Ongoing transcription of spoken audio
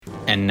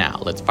And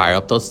now, let's fire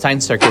up those time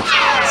circuits,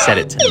 set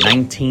it to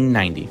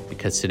 1990,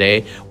 because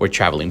today we're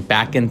traveling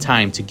back in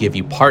time to give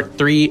you part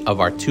 3 of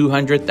our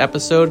 200th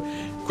episode,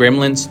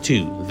 Gremlins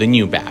 2, The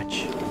New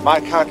Batch. My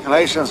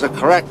calculations are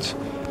correct.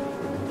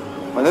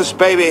 When this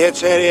baby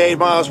hits 88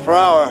 miles per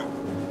hour,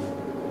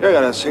 you're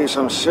gonna see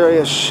some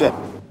serious shit.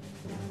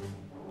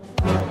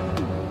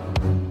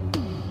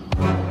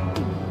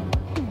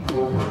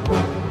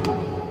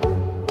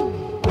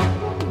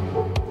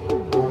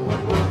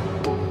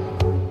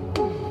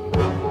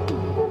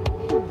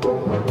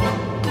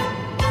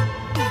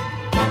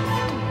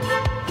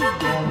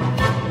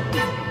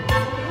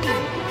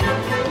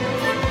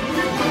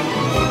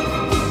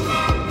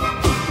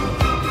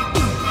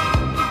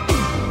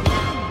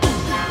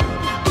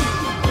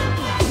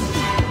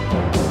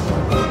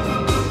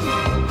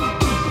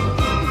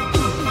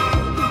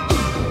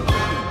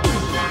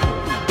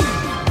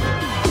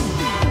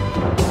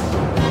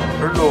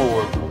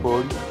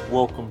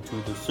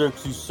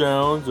 Sexy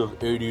sounds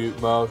of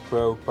 88 Miles Per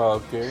Hour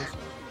podcast.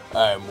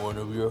 I'm one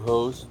of your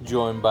hosts,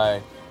 joined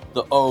by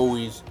the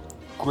always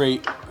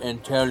great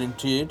and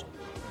talented.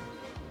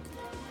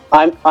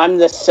 I'm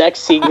the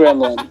sexy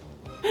gremlin.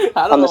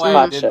 I don't know why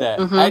I did that.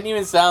 Mm-hmm. I didn't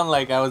even sound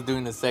like I was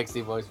doing the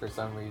sexy voice for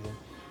some reason.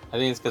 I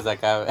think it's because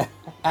I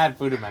had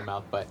food in my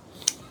mouth. But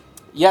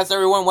yes,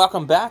 everyone,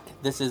 welcome back.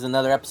 This is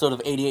another episode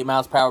of 88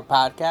 Miles Per Hour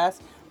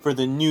podcast for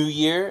the new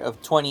year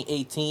of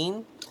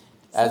 2018.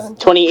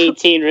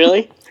 2018,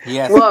 really?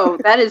 Yes. Whoa,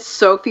 that is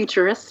so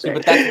futuristic. Yeah,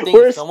 but that's the thing.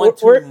 If someone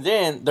tunes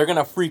in, they're going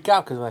to freak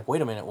out because they're like,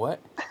 wait a minute, what?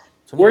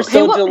 We're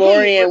so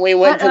DeLorean, we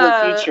went to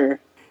the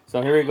future.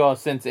 So here we go.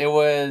 Since it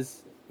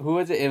was, who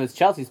was it? It was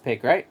Chelsea's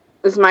pick, right?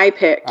 It was my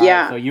pick,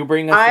 yeah. So you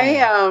bring us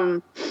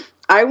in.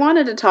 I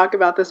wanted to talk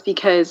about this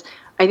because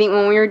I think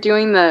when we were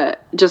doing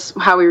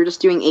how we were just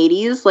doing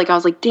 80s, like I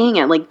was like, dang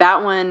it, like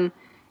that one,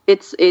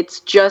 it's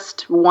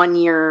just 1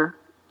 year,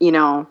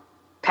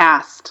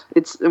 past.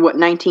 It's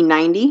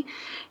 1990.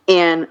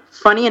 And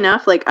funny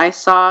enough, like I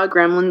saw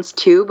Gremlins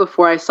 2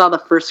 before I saw the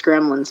first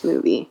Gremlins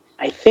movie.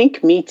 I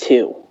think me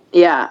too.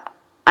 Yeah.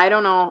 I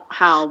don't know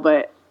how,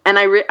 but and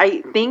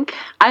I think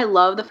I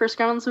love the first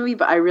Gremlins movie,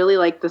 but I really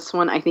like this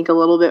one I think a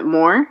little bit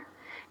more.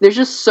 There's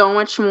just so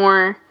much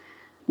more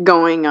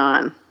going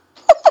on.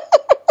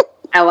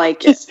 I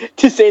like it.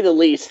 To say the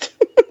least.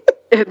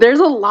 There's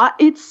a lot.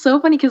 It's so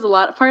funny because a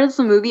lot of parts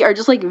of the movie are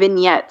just like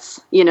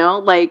vignettes,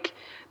 like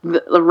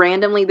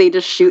randomly they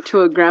just shoot to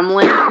a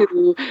gremlin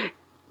who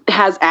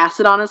has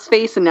acid on his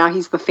face and now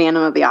he's the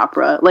Phantom of the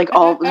Opera, like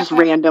all just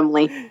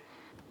randomly,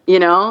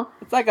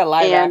 It's like a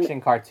live action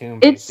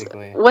cartoon,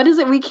 basically. What is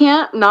it? We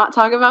can't not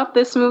talk about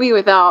this movie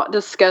without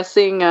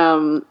discussing,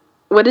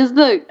 what is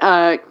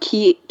the,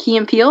 Key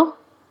and Peele?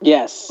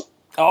 Yes.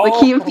 Oh, the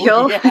Key and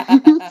Peele.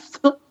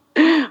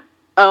 Yeah.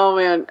 Oh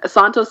man,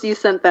 Santos, you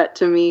sent that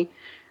to me,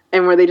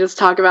 and where they just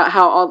talk about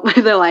how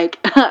they're like,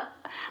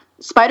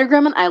 Spider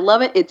Gremlin, I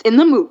love it. It's in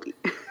the movie.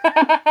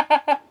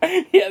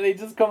 Yeah, they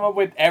just come up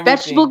with everything.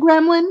 Vegetable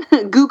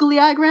Gremlin, Googly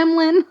Eye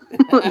Gremlin.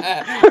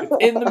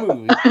 In the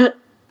movie.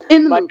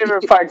 In the My movie.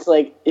 favorite part's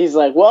like, he's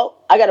like, well,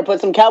 I got to put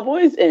some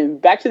cowboys in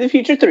Back to the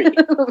Future 3. I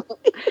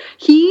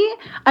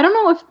don't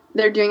know if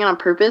they're doing it on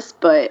purpose,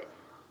 but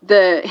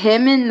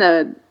him in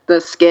the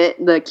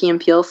skit, the Key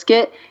and Peele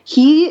skit,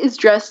 he is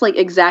dressed like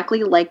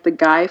exactly like the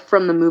guy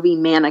from the movie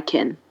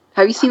Mannequin.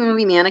 Have you seen the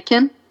movie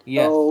Mannequin?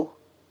 Yes. Oh,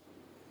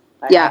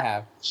 I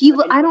have.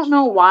 I don't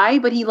know why,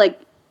 but he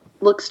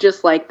looks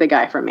just like the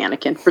guy from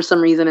Mannequin for some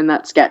reason in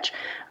that sketch.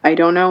 I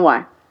don't know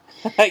why.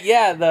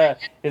 Yeah,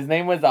 his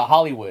name was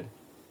Hollywood.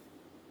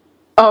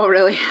 Oh,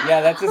 really?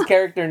 Yeah, that's his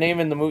character name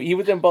in the movie. He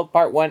was in both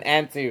part 1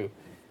 and 2.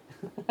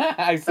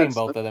 I've seen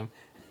both of them.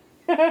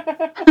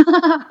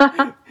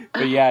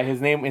 But yeah,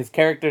 his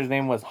character's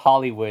name was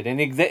Hollywood,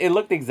 and it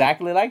looked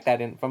exactly like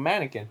that from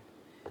Mannequin.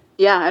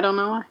 Yeah, I don't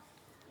know why.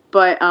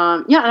 But,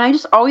 yeah, and I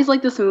just always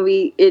like this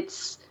movie.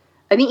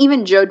 I think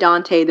even Joe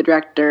Dante, the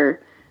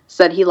director,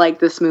 said he liked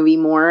this movie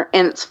more.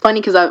 And it's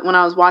funny because when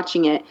I was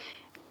watching it,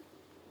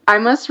 I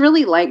must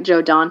really like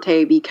Joe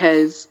Dante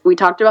because we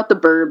talked about the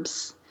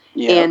Burbs.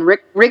 Yeah. And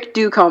Rick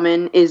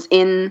Ducommun is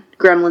in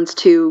Gremlins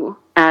 2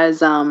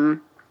 as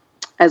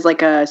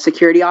like a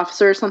security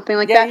officer or something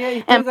like that. Yeah,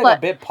 he plays like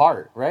a bit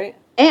part, right?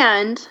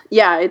 And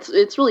yeah,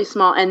 it's really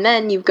small. And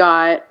then you've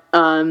got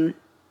and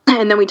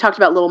then we talked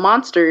about Little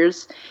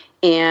Monsters,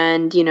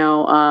 and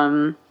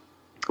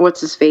what's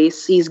his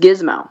face? He's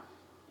Gizmo.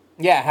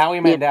 Yeah,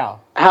 Howie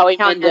Mandel. Howie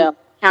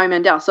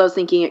Mandel. So I was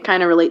thinking it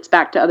kind of relates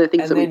back to other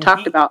things that we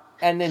talked about.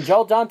 And then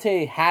Joel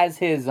Dante has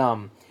his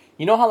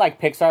you know how like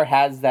Pixar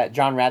has that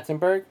John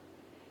Ratzenberg?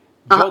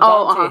 Joe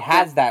Dante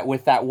has that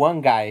with that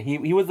one guy.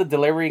 He was the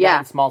delivery guy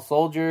in Small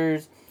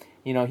Soldiers.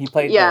 He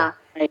played right.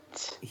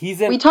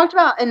 We talked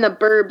about in the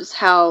Burbs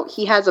how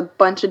he has a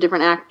bunch of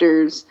different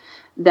actors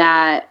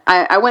that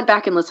I went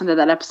back and listened to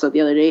that episode the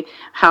other day.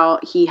 How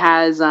he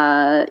has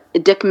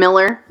Dick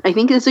Miller. I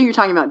think that's what you're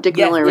talking about. Dick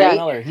Miller, right? Yeah,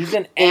 Miller. He's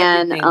in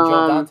everything.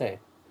 Joe Dante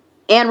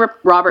and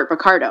Robert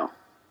Picardo,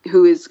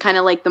 who is kind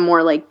of like the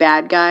more like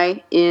bad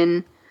guy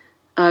in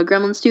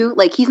Gremlins 2.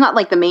 Like, he's not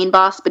like the main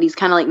boss, but he's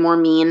kind of like more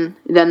mean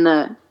than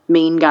the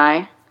main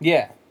guy.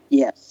 Yeah.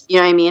 Yes. You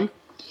know what I mean?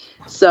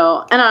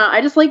 So, and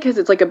I just like because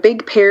it's like a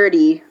big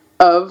parody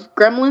of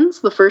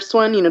Gremlins, the first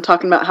one. You know,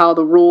 talking about how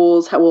the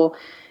rules,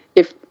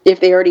 if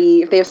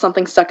they have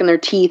something stuck in their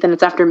teeth and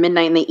it's after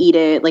midnight and they eat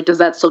it, like, does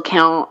that still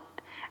count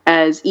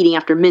as eating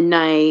after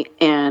midnight?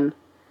 And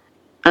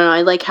I don't know,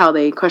 I like how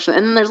they question it.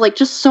 And then there's like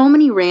just so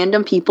many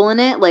random people in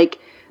it, like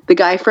the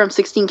guy from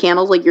 16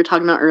 Candles, like you're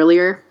talking about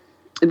earlier,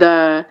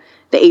 the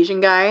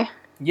Asian guy.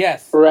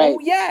 Yes. Right. Oh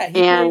yeah, he's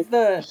in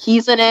it.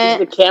 He's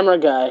the camera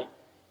guy.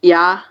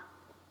 Yeah.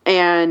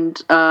 And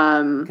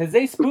because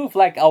they spoof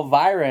like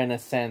Elvira in a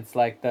sense,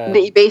 like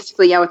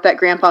basically, yeah, with that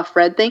Grandpa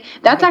Fred thing.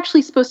 That's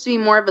actually supposed to be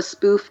more of a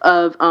spoof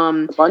of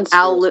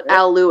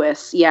Al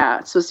Lewis. Yeah,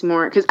 it's supposed to be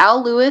more because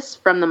Al Lewis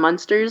from the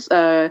Munsters.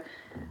 But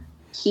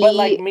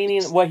like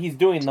meaning what he's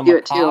doing, the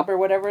macabre or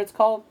whatever it's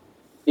called.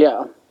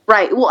 Yeah.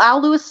 Right. Well,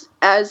 Al Lewis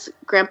as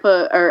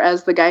Grandpa or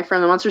as the guy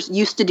from the Munsters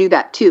used to do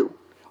that too.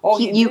 Oh,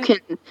 there's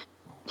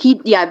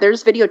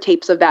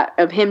videotapes of that,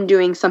 of him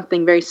doing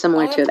something very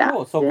similar to that.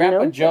 Cool. So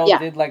Grandpa Joe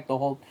did like the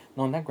whole.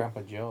 No, not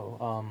Grandpa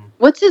Joe.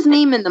 What's his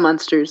name in the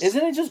Munsters?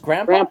 Isn't it just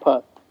Grandpa?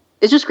 Grandpa.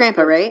 It's just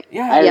Grandpa, right?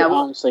 Yeah.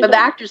 But the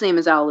actor's name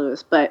is Al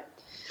Lewis. But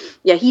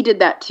yeah, he did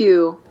that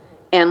too.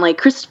 And like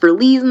Christopher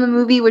Lee's in the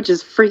movie, which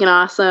is freaking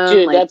awesome.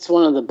 Dude, like, that's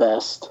one of the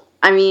best.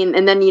 I mean,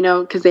 and then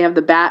because they have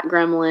the Bat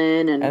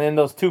Gremlin and then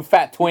those two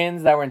fat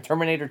twins that were in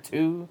Terminator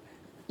 2.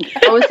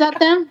 Oh, is that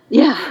them?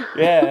 Yeah.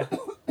 Yeah.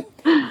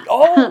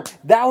 Oh,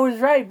 that was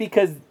right,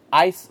 because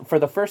for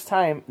the first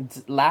time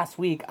last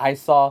week, I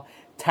saw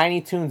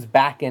Tiny Toons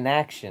back in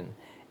action,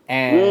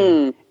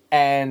 and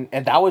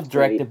that was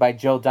directed by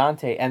Joe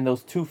Dante, and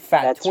those two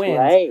fat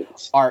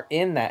twins are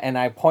in that. And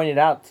I pointed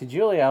out to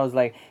Julia, I was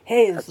like,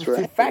 "Hey, this is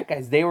two fat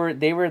guys. They were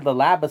the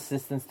lab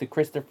assistants to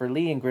Christopher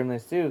Lee in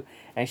Gremlins 2,"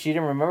 and she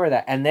didn't remember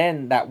that. And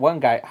then that one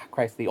guy,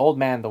 the old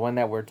man, the one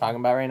that we're talking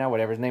about right now,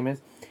 whatever his name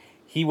is.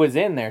 He was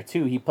in there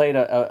too. He played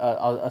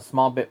a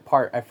small bit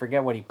part. I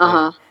forget what he played.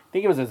 I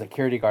think it was a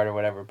security guard or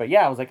whatever. But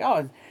yeah, I was like,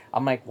 I'm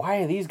like,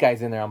 why are these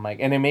guys in there? I'm like,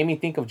 and it made me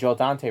think of Joe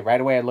Dante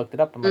right away. I looked it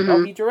up. I'm like,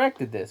 oh, he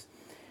directed this.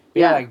 But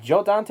yeah, like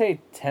Joe Dante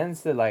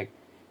tends to like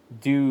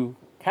do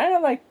kind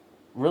of like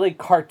really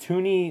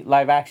cartoony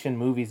live action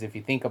movies if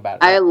you think about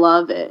it. I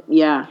love it.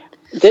 Yeah.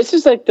 This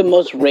is like the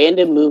most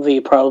random movie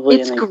probably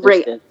in existence. It's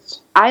great.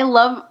 I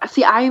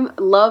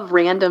love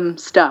random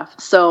stuff.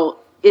 So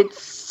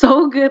it's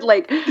so good.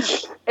 Like,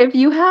 if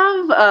you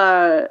have,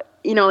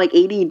 like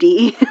ADD,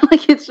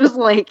 like it's just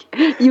like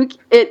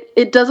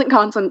it doesn't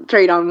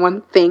concentrate on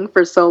one thing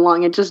for so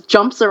long. It just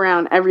jumps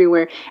around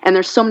everywhere, and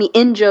there's so many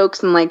in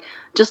jokes and like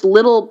just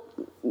little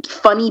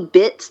funny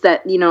bits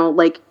that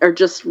like are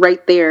just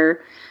right there,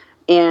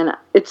 and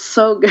it's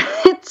so good.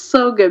 It's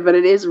so good, but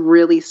it is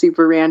really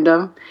super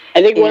random.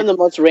 I think one of the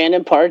most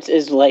random parts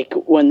is like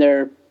when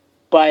they're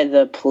by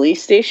the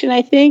police station,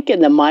 I think,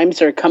 and the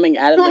mimes are coming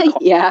out of the car.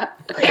 Yeah.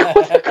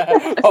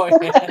 Oh,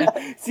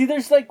 yeah. See,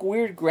 there's like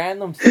weird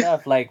random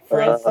stuff. Like,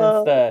 for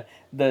instance,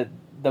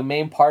 the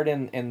main part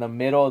in the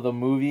middle of the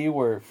movie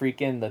where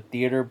freaking the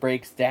theater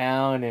breaks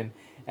down and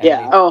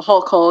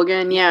Hulk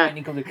Hogan, yeah. And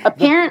he comes like,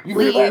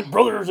 apparently,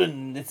 brothers,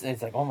 and it's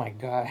like, oh my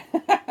god.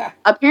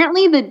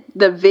 Apparently, the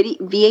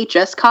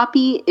VHS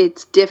copy,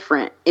 it's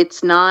different.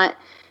 It's not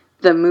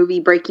the movie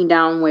breaking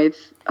down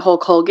with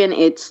Hulk Hogan.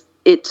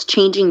 It's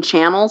changing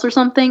channels or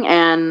something,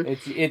 and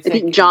it's I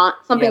think with John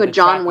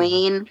tracking.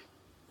 Wayne.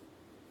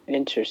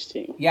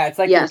 Interesting. Yeah, it's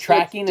like the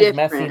tracking is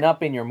messing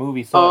up in your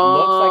movie, so it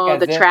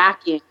looks like as if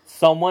tracking.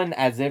 Someone,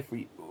 as if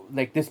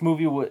like this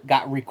movie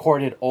got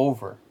recorded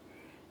over.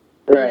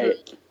 Right.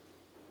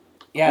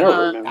 Yeah, I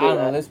don't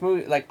know. This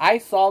movie, like, I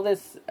saw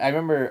this, I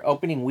remember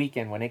opening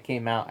weekend when it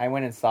came out, I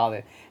went and saw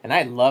it, and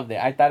I loved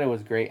it. I thought it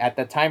was great. At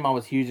the time, I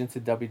was huge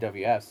into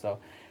WWF, so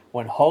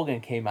when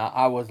Hogan came out,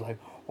 I was like,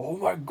 oh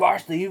my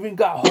gosh, they even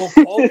got Hulk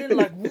Hogan?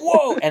 Like,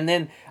 whoa! And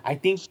then I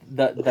think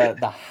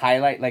the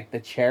highlight, like the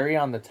cherry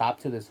on the top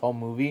to this whole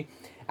movie,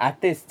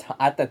 at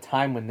the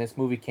time when this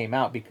movie came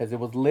out, because it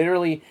was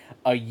literally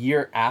a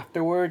year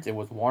afterwards, it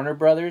was Warner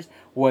Brothers,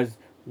 was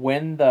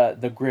when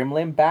the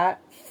Gremlin bat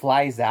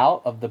flies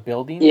out of the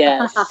building,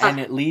 and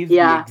it leaves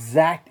the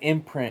exact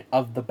imprint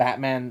of the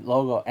Batman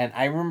logo. And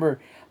I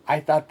remember, I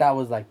thought that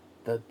was like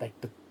the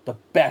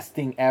best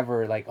thing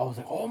ever. Like, I was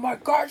like, oh my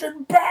gosh, it's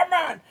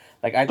Batman!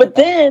 Like, but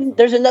then awesome.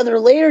 There's another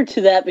layer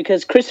to that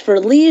because Christopher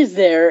Lee is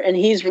there, and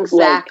he's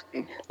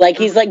like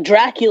he's like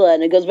Dracula,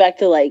 and it goes back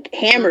to like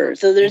Hammer.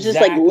 So there's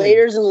just like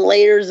layers and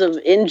layers of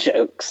in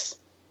jokes.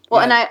 Well,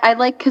 and I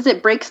like, because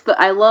it breaks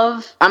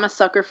I'm a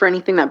sucker for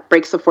anything that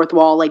breaks the fourth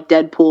wall, like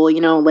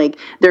Deadpool, like,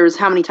 there's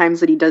how many times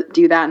did he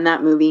do that in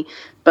that movie?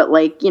 But,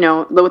 like,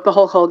 with the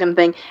Hulk Hogan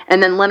thing,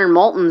 and then Leonard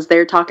Maltin's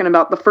there talking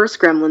about the first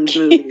Gremlins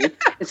movie,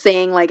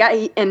 saying, like,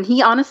 and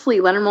he honestly,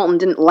 Leonard Maltin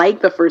didn't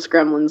like the first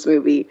Gremlins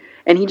movie,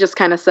 and he just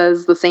kind of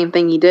says the same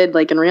thing he did,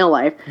 like, in real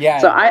life. Yeah.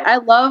 So I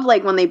love,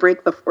 like, when they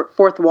break the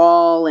fourth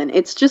wall, and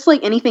it's just,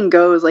 like, anything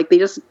goes, like, they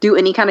just do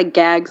any kind of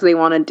gags they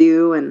want to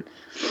do, and...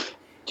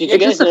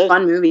 it's just a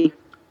fun movie.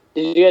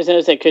 Did you guys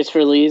notice that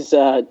Christopher Lee's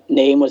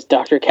name was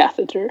Dr.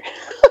 Catheter?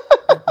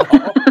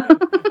 No.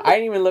 I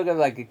didn't even look at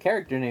like a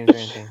character names or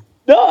anything.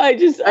 No, I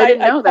didn't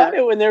know that.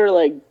 it when they were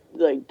like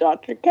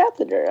Dr.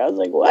 Catheter. I was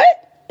like, what?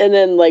 And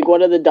then like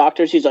one of the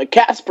doctors, he's like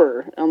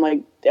Casper. I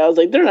was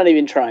like, they're not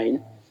even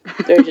trying.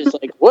 They're just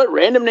like, what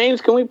random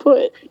names can we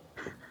put?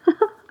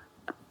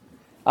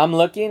 I'm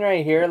looking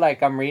right here,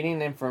 like I'm reading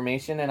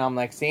information, and I'm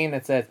like seeing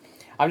it says,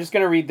 I'm just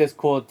gonna read this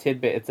cool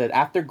tidbit. It said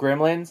after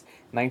Gremlins,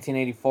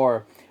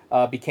 1984,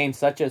 became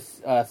such a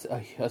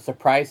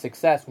surprise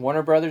success,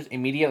 Warner Brothers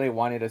immediately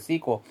wanted a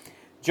sequel.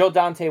 Joe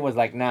Dante was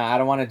like, nah, I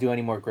don't want to do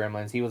any more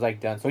Gremlins. He was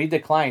like done, so he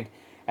declined,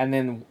 and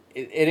then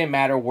it didn't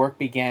matter. Work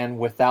began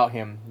without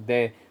him.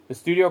 The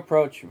studio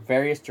approached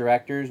various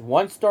directors.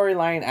 One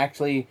storyline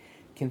actually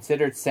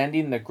considered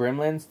sending the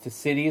Gremlins to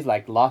cities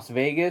like Las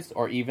Vegas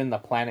or even the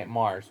planet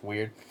Mars.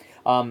 Weird.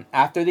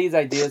 After these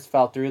ideas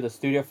fell through, the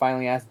studio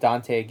finally asked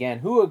Dante again,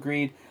 who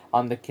agreed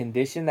on the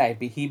condition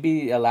that he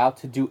be allowed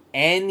to do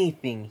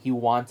anything he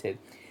wanted.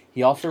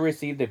 He also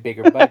received a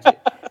bigger budget.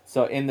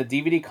 So in the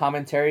DVD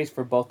commentaries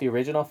for both the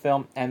original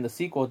film and the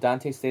sequel,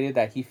 Dante stated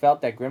that he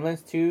felt that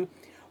Gremlins 2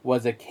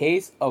 was a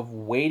case of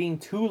waiting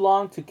too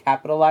long to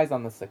capitalize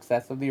on the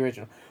success of the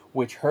original,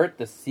 which hurt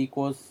the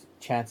sequel's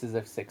chances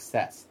of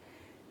success.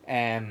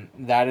 And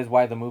that is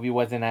why the movie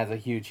wasn't as a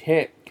huge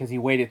hit, because he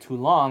waited too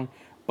long.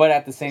 But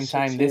at the same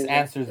time, this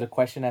answers the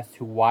question as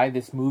to why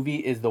this movie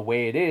is the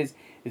way it is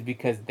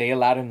because they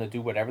allowed him to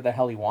do whatever the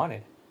hell he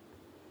wanted.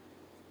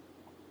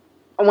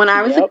 When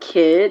I was a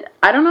kid,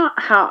 I don't know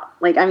how,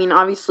 like, I mean,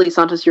 obviously,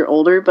 Santos, you're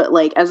older, but,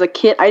 like, as a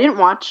kid, I didn't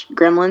watch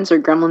Gremlins or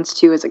Gremlins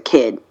 2 as a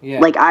kid. Yeah.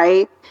 Like,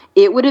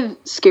 it would have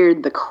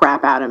scared the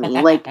crap out of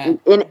me. Like, and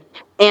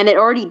it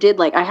already did,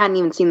 like, I hadn't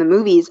even seen the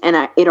movies, and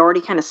it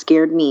already kind of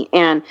scared me.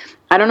 And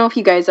I don't know if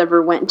you guys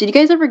ever did you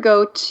guys ever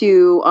go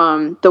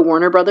to the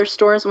Warner Brothers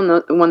stores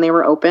when they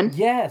were open?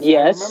 Yes. I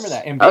remember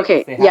that. In Vegas,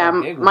 okay,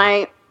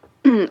 yeah,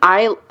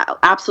 I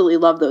absolutely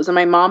love those, and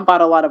my mom bought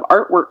a lot of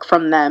artwork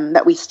from them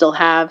that we still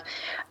have.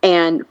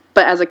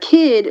 But as a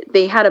kid,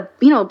 they had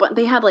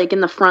like in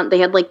the front, they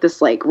had like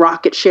this like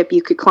rocket ship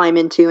you could climb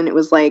into, and it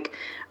was like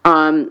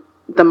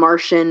the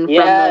Martian,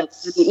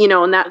 yes, from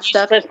the, and that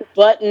stuff. Press the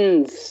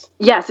buttons.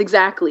 Yes,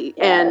 exactly.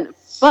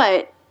 Yes.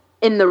 But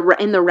in the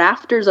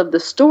rafters of the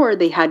store,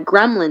 they had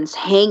Gremlins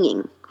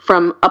hanging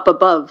from up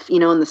above, in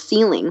the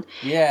ceiling.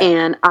 Yeah.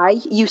 And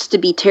I used to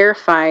be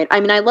terrified. I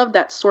mean, I loved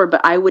that store,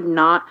 but I would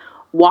not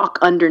walk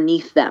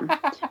underneath them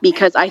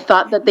because I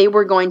thought that they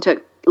were going to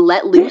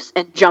let loose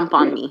and jump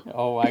on me.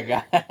 Oh my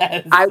god.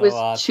 I was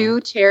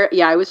awesome.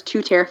 I was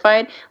too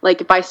terrified.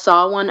 Like if I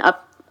saw one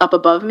up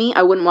above me,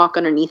 I wouldn't walk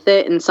underneath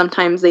it, and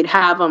sometimes they'd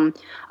have them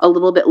a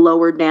little bit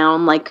lower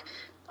down, like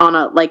on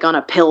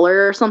a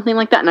pillar or something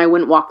like that, and I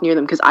wouldn't walk near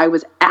them because I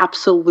was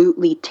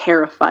absolutely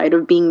terrified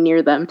of being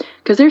near them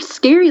because they're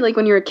scary, like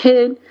when you're a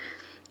kid.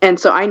 And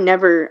so I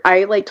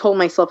like told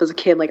myself as a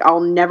kid, like,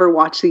 I'll never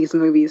watch these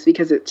movies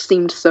because it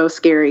seemed so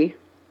scary.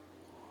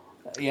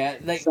 Yeah,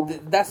 like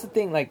that's the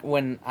thing. Like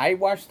when I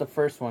watched the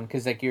first one,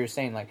 because like you were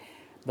saying, like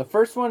the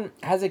first one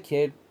as a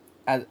kid,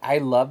 I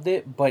loved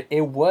it, but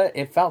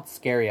it felt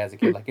scary as a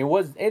kid. Like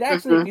it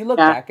actually, if you look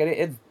back at it,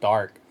 it's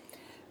dark.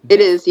 It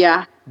is,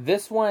 yeah.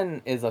 This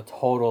one is a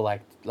total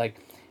like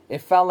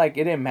it felt like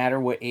it didn't matter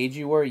what age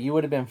you were, you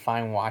would have been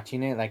fine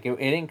watching it. Like it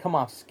didn't come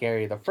off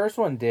scary. The first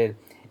one did,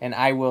 and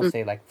I will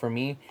say, like for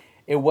me,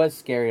 it was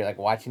scary, like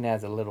watching it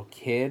as a little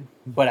kid.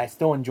 But I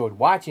still enjoyed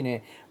watching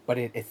it. But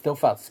it still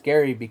felt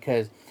scary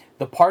because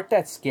the part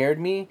that scared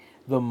me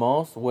the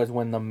most was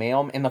when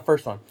in the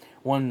first one,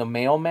 when the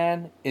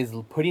mailman is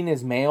putting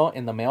his mail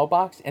in the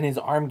mailbox and his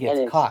arm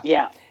gets caught.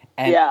 Yeah.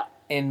 And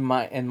in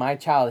my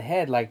child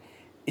head, like,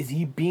 is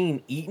he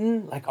being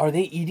eaten? Like, are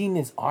they eating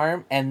his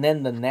arm? And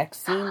then the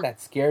next scene that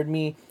scared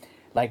me,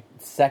 like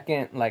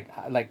second, like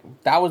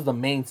that was the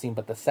main scene,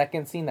 but the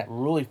second scene that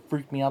really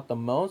freaked me out the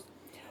most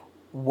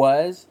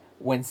was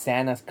when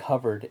Santa's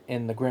covered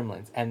in the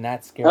Gremlins, and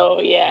that scared me.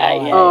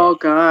 Oh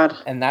god.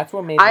 And that's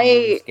what made the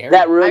movie scary.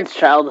 That ruins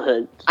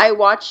childhood. I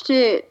watched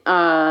it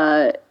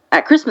at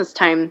Christmas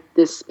time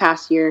this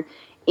past year,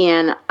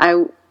 and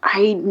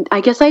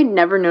I guess I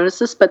never noticed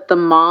this, but the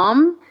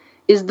mom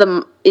is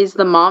the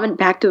mom in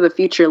Back to the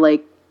Future,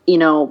 like,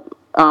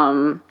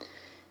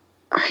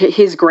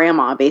 his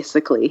grandma,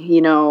 basically,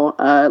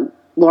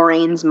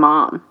 Lorraine's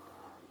mom.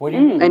 What do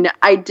you mean? And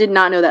I did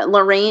not know that.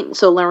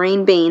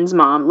 Lorraine Baines'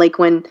 mom, like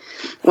when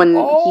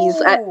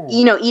he's at,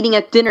 eating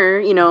at dinner,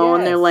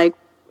 and they're like,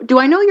 do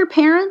I know your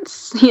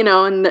parents?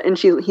 And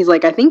he's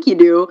like, I think you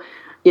do,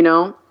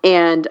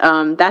 and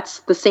that's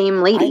the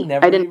same lady.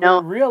 I didn't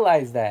know.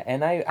 Realize that.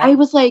 And I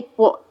was like,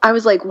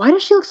 why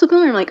does she look so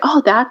familiar? I'm like,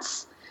 oh,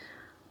 that's,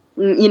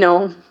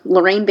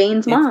 Lorraine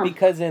Baines' mom. It's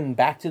because in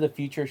Back to the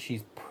Future,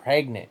 she's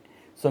pregnant.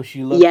 So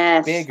she looks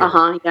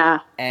bigger. Yeah.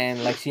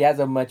 And, like, she has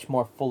a much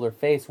more fuller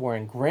face, where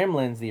in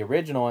Gremlins, the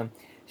original one,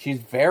 she's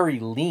very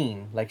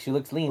lean. Like, she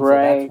looks lean. Right.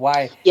 So that's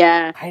why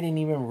I didn't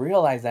even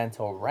realize that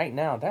until right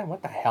now. Damn,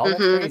 what the hell? That's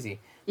crazy.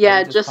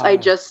 Yeah, I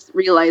caught just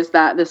realized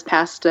that this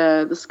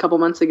couple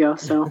months ago.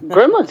 So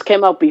Gremlins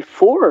came out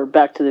before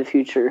Back to the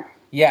Future.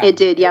 Yeah, it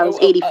did. Yeah, it was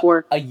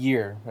 84. A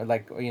year,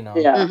 like Yeah.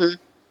 Mm-hmm.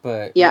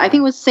 But yeah, I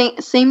think it was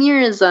same year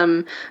as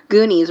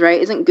Goonies,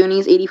 right? Isn't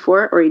Goonies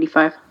 84 or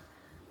 85?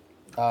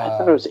 I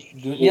thought it was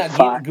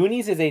 85.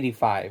 Goonies is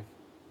 85.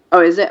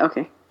 Oh, is it?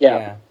 Okay.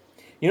 Yeah.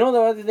 You know the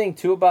other thing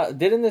too about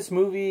didn't this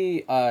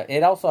movie?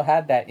 It also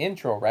had that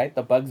intro, right?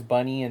 The Bugs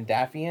Bunny and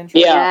Daffy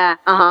intro. Yeah.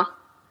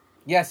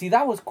 Yeah. See,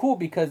 that was cool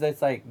because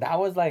it's like that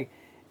was like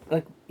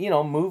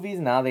movies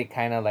now they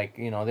kind of like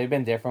they've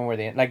been different where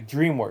they like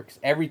DreamWorks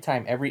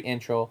every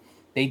intro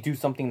they do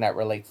something that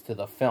relates to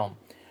the film.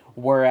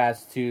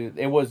 Whereas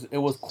it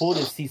was cool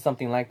to see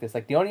something like this.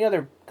 Like the only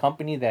other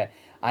company that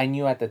I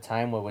knew at the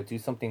time would do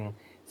something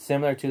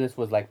similar to this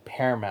was like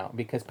Paramount,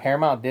 because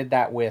Paramount did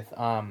that with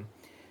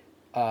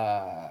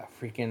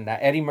freaking that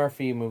Eddie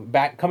Murphy movie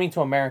Coming to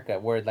America,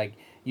 where like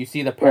you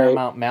see the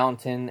Paramount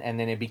Mountain and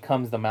then it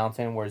becomes the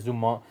mountain where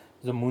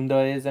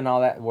Zamunda is and all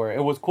that, where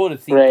it was cool to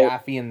see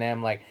Daffy and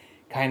them like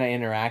kind of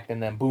interact,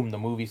 and then boom, the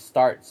movie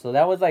starts. So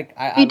that was like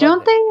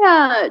don't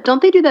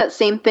they do that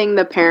same thing,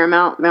 the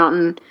Paramount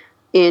Mountain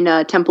in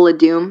Temple of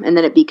Doom, and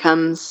then it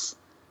becomes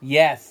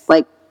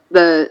like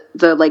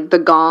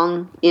the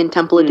gong in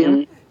Temple of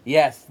Doom.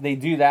 Yes, they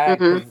do that.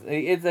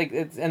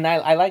 It's and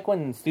I like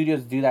when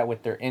studios do that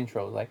with their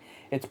intros. Like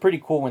it's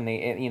pretty cool when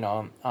they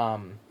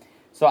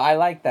so I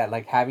like that,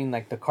 like having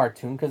like the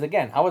cartoon, because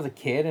again I was a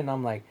kid and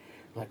I'm like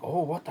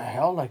oh, what the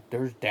hell, like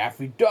there's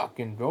Daffy Duck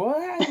and it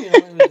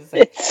was just,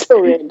 like, it's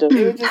so random.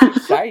 It was just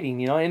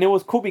exciting, and it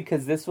was cool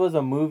because this was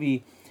a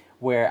movie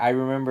where I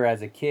remember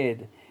as a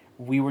kid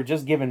we were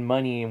just given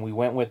money and we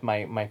went with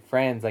my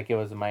friends. Like it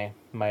was my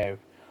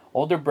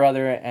older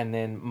brother and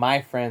then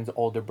my friend's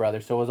older brother,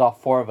 so it was all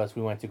four of us.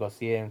 We went to go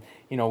see it,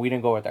 and we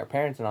didn't go with our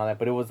parents and all that,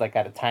 but it was like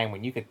at a time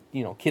when you could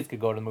kids could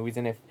go to the movies,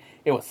 and if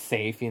it was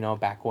safe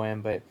back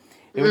when. But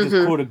it was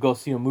just cool to go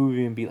see a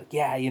movie and be like,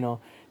 yeah,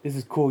 this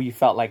is cool. You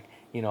felt like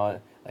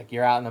like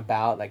you're out and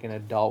about like an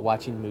adult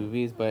watching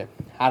movies. But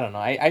I don't know,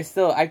 I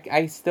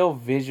still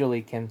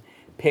visually can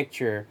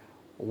picture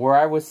where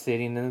I was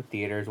sitting in the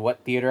theaters,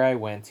 what theater I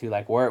went to,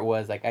 like where it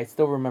was. Like I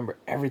still remember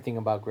everything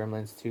about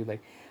Gremlins 2.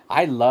 Like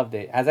I loved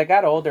it. As I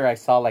got older, I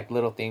saw like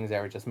little things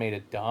that were just made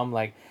it dumb.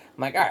 Like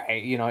I'm like, all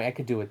right, I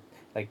could do it.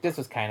 Like this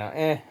was kind of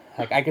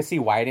like I could see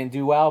why I didn't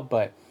do well,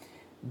 but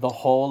the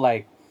whole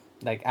like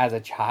as a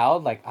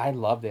child, like I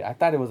loved it. I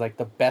thought it was like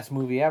the best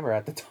movie ever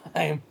at the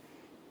time.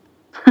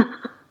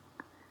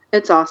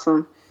 It's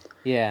awesome.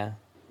 Yeah,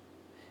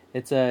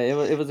 it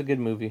was a good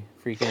movie.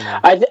 Freaking.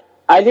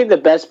 I think the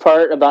best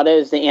part about it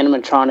is the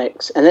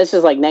animatronics, and this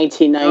is like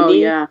 1990. Oh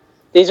yeah.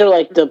 These are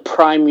like the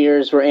prime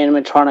years where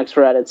animatronics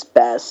were at its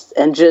best,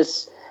 and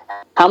just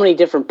how many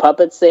different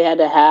puppets they had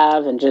to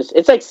have, and just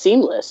it's like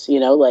seamless,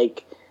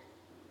 like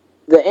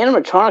the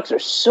animatronics are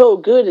so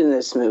good in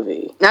this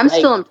movie. I'm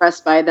still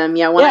impressed by them.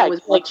 Yeah, when I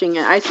was watching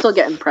it, I still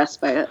get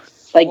impressed by it.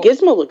 Like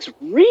Gizmo looks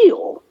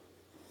real.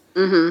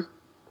 Mm-hmm.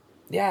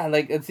 Yeah,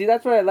 like see,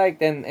 that's what I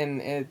liked,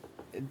 and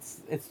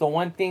it's the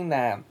one thing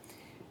that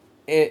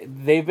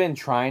they've been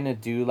trying to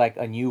do, like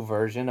a new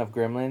version of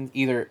Gremlins,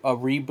 either a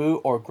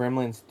reboot or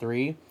Gremlins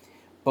 3.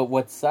 But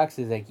what sucks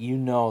is like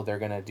they're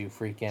gonna do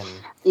freaking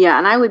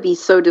and I would be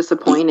so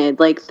disappointed.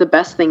 Like the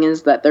best thing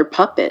is that they're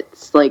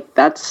puppets. Like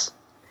that's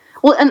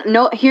and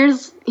no.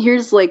 Here's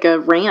like a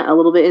rant a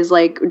little bit, is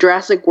like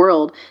Jurassic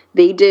World.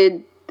 They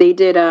did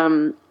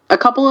a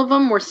couple of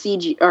them were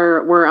CG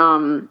or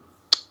were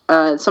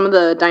some of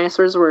the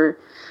dinosaurs were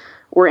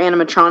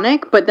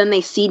animatronic, but then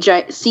they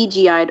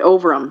CGI'd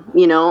over them,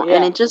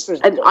 and it just,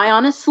 I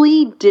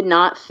honestly did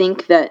not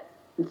think that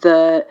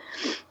the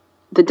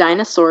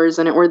dinosaurs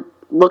in it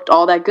looked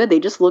all that good. They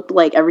just looked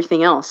like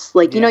everything else.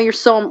 Like, you're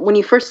so, when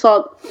you first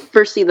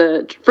see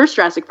the first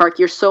Jurassic Park,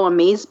 you're so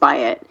amazed by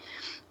it.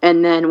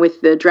 And then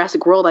with the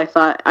Jurassic World, I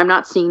thought, I'm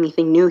not seeing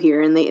anything new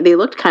here. And they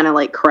looked kind of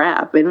like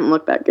crap. They didn't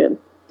look that good.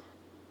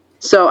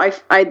 So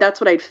I that's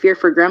what I'd fear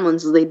for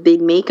Gremlins, is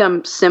they'd make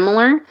them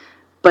similar,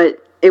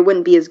 but it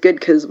wouldn't be as good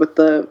because with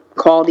the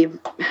quality of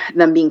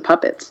them being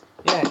puppets.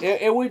 Yeah,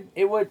 it would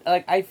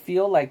like, I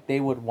feel like they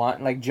would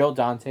want, like Joe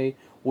Dante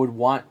would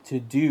want to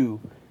do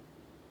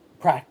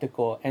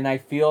practical, and I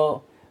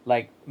feel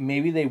like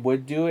maybe they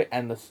would do it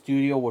and the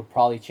studio would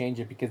probably change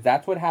it, because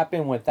that's what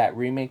happened with that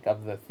remake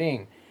of The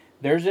Thing.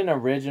 There's an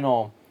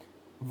original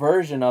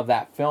version of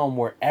that film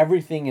where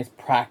everything is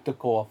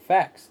practical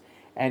effects.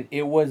 And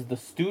it was the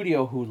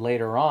studio who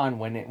later on,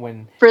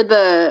 when for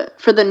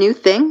the new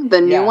thing, the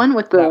new one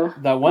with the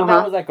one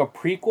that was like a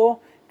prequel,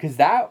 because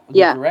the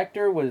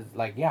director was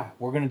like,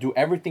 we're gonna do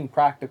everything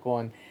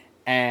practical,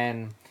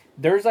 and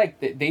there's like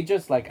they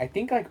just like, I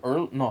think like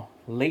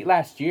late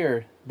last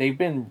year they've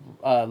been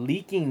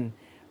leaking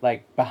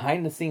like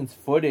behind the scenes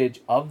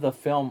footage of the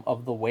film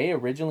of the way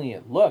originally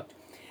it looked,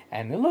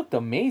 and it looked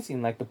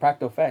amazing, like the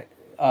practical effect.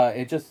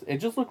 It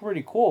just looked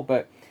really cool,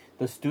 but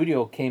the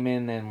studio came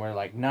in and were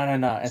like, no.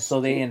 And so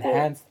they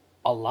enhanced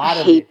a lot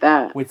of it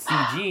with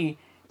CG.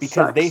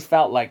 because they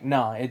felt like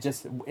no,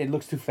 it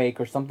looks too fake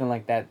or something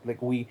like that. Like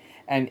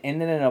and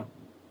ended up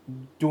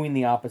doing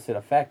the opposite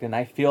effect, and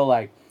I feel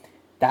like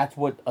that's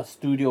what a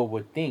studio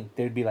would think.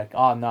 They'd be like,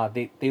 oh no,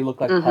 they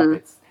look like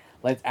puppets.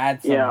 Let's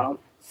add some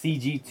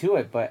CG to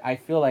it. But I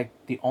feel like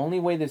the only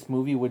way this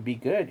movie would be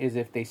good is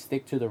if they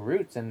stick to the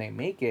roots and they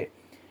make it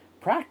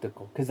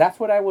practical, because that's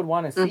what I would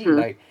want to see.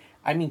 Like,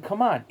 I mean,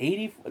 come on,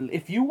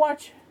 if you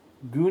watch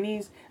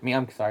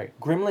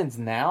Gremlins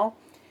now,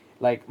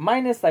 like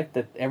minus like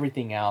the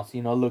everything else,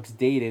 looks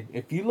dated.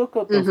 If you look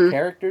at those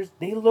characters,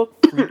 they look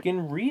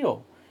freaking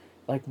real,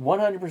 like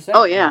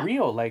 100%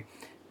 real. Like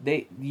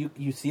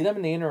you see them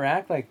and they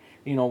interact. Like,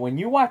 when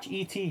you watch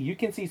E.T., you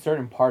can see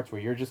certain parts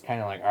where you're just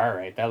kind of like, all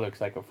right, that looks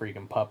like a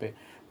freaking puppet.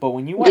 But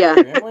when you watch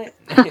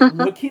Gremlins,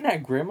 looking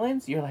at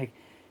Gremlins, you're like,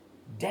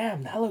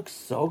 damn, that looks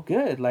so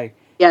good. Like,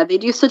 yeah, they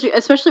do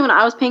especially when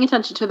I was paying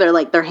attention to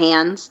their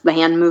hands, the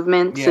hand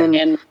movements,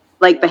 and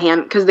like the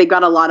hand, because they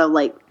got a lot of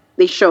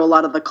they show a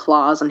lot of the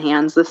claws and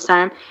hands this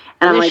time,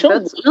 and I'm like,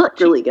 that's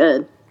really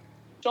good.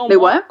 They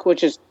what?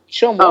 Which is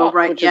show them walk,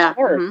 which is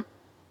hard.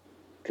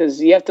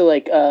 Because you have to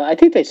I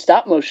think they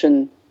stop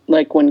motion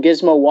like when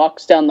Gizmo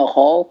walks down the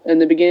hall in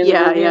the beginning of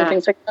the movie and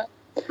things like that.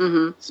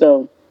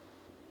 So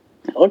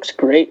it looks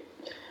great.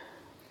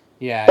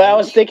 Yeah, but I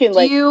was thinking,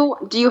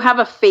 do you have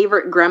a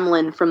favorite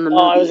Gremlin from the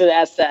movie? Oh, I was going to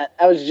ask that.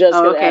 I was just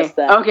going to ask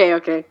that.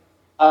 Okay.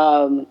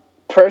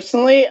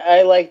 Personally,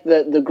 I like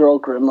the girl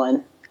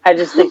Gremlin. I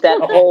just think that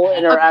whole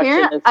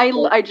interaction.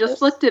 I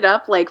just looked it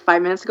up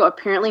 5 minutes ago.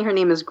 Apparently, her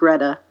name is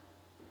Greta.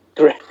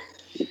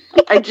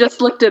 I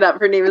just looked it up.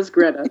 Her name is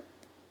Greta.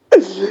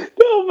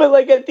 No,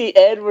 but at the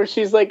end where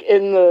she's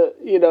in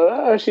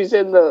the, she's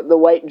in the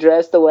white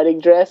dress, the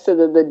wedding dress, and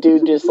then the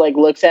dude just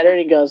looks at her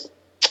and he goes,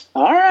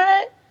 "All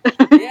right."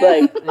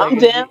 Yeah, I'm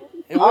down.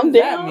 I'm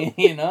down.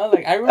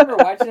 I remember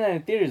watching that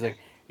in theaters. Like,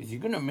 is he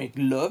gonna make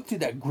love to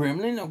that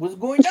gremlin? What's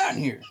going on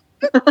here?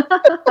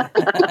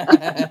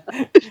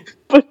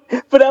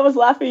 but I was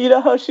laughing. You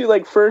know how she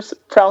first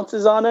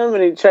pounces on him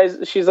and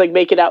she's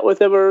making out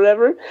with him or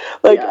whatever.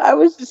 I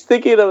was just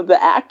thinking of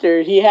the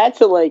actor. He had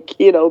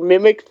to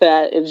mimic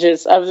that, and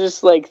I was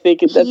just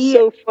thinking that's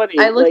so funny.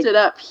 I looked it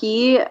up.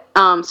 He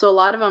so a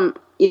lot of them.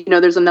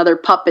 There's another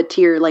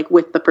puppeteer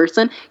with the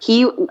person.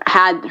 He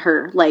had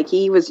her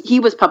he was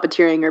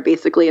puppeteering her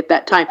basically at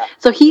that time.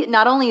 So he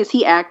not only is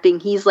he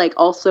acting, he's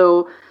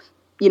also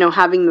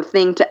having the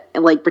thing to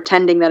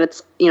pretending that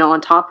it's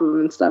on top of him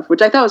and stuff,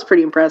 which I thought was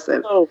pretty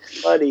impressive. Oh,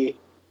 funny.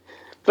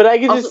 But I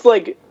can just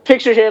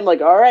picture him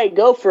all right,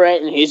 go for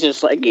it, and he's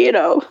just making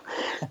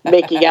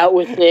out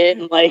with it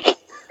and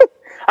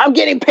I'm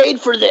getting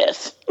paid for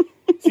this.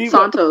 See,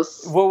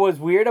 Santos. What was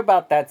weird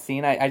about that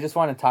scene, I just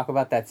want to talk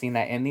about that scene,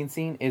 that ending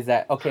scene, is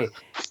that, okay,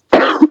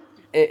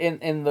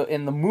 in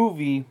the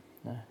movie,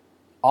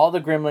 all the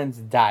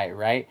gremlins die,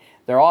 right?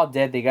 They're all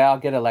dead. They all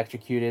get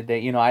electrocuted.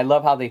 They, I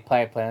love how they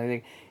play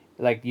it.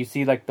 You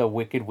see, the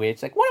Wicked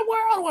Witch,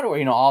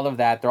 what, all of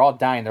that. They're all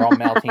dying. They're all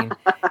melting.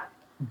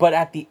 But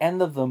at the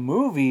end of the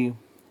movie,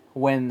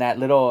 when that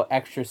little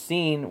extra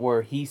scene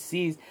where he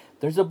sees,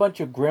 there's a bunch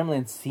of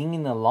gremlins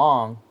singing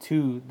along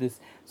to this.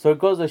 So it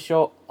goes to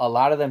show a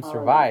lot of them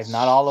survive.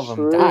 Not all of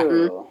them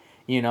die.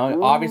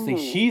 Obviously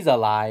she's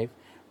alive.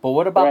 But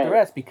what about the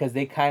rest? Because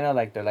they kind of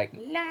they're la,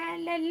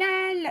 la,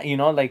 la, la. You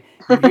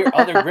hear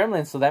other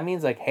gremlins. So that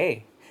means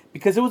hey,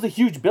 because it was a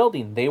huge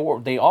building. They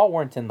all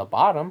weren't in the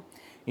bottom,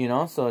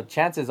 so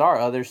chances are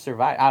others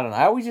survive. I don't know.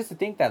 I always used to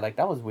think that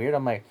that was weird.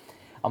 I'm like,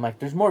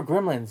 there's more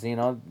gremlins,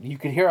 you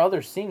could hear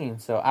others singing.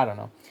 So I don't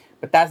know.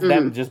 But that's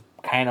them just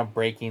kind of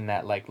breaking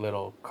that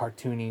little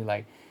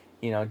cartoony,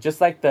 just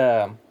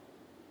the,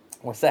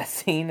 what's that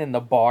scene in the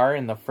bar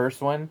in the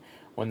first one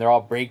when they're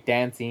all break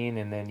dancing,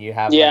 and then you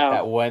have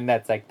that one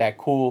that's that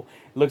cool,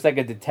 it looks like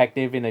a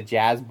detective in a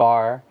jazz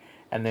bar,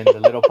 and then the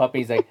little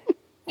puppy's yeah,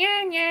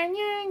 yeah,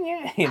 yeah,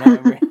 yeah.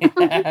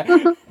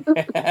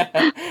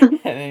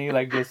 And then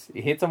you just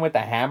hits him with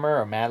a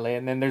hammer or madly,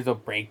 and then there's a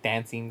break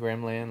dancing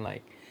gremlin.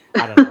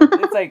 I don't know.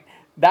 It's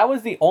that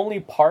was the only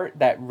part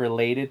that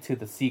related to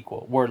the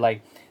sequel, where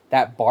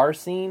that bar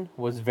scene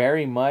was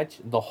very much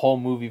the whole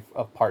movie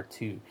of part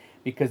 2,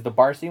 because the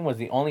bar scene was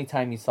the only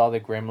time you saw the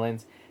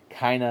gremlins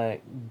kind of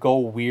go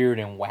weird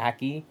and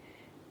wacky,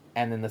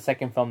 and then the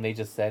second film they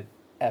just said,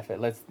 F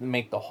it, let's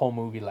make the whole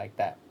movie like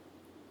that.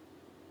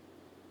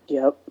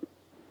 Yep.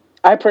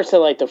 I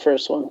personally like the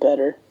first one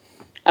better.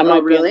 I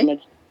might really?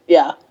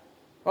 Yeah.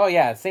 Oh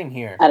yeah, same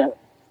here.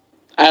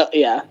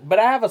 Yeah. But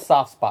I have a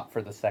soft spot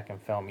for the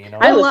second film,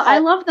 I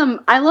love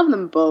them. I love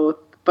them both,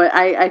 but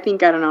I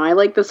think, I don't know, I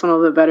like this one a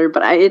little bit better.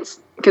 But it's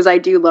because I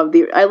love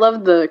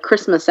the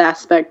Christmas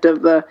aspect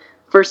of the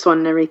first one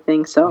and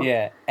everything. So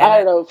yeah, I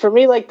don't know. For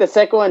me, the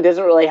second one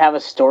doesn't really have a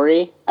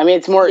story. I mean,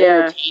 it's more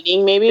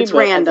entertaining, maybe. It's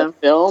random. As a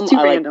film, it's too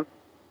random.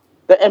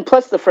 And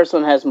plus, the first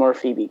one has more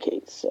Phoebe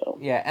Cates. So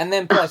yeah, and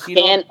then plus you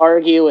can't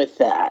argue with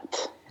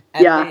that.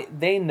 And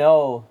they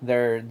know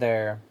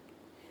they're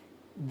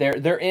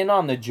in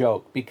on the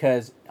joke,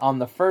 because on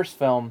the first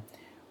film,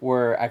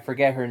 where I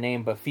forget her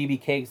name, but Phoebe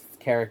Cates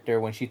character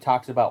when she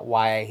talks about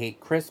why I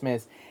hate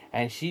Christmas,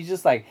 and she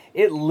just like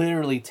it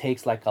literally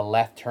takes like a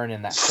left turn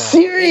in that film.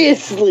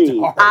 Seriously,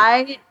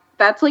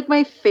 that's like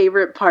my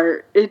favorite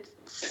part. It's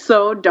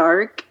so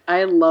dark.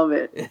 I love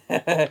it.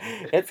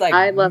 It's like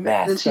I love it.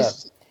 And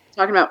she's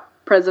talking about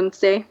President's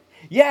Day.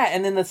 Yeah,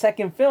 and then the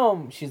second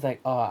film, she's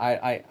like, "Oh,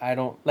 I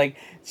don't like."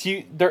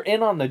 They're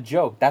in on the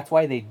joke. That's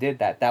why they did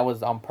that. That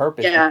was on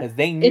purpose because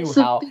they knew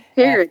how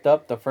effed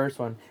up the first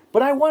one.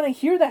 But I want to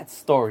hear that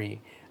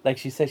story. Like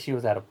she said, she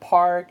was at a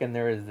park and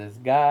there was this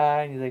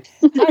guy, and he's like,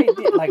 "Hi,"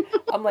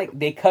 I'm like,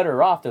 they cut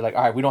her off. They're like,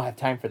 "All right, we don't have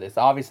time for this."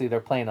 Obviously,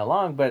 they're playing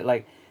along, but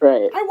like,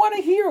 right. I want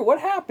to hear what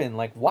happened.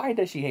 Like, why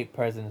does she hate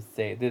President's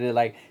Day? Did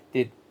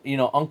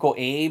Uncle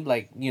Abe,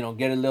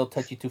 get a little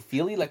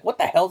touchy-feely? Like, what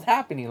the hell's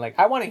happening? Like,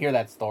 I want to hear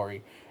that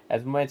story,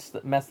 as much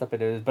messed up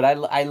it is. But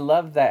I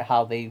love that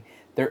how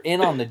they're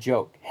in on the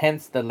joke.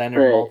 Hence the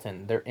Leonard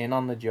Maltin. They're in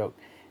on the joke.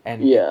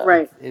 And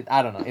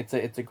I don't know.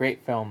 It's a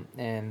great film.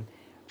 And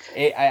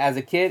as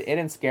a kid, it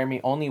didn't scare me.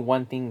 Only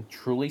one thing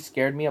truly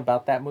scared me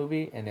about that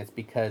movie, and it's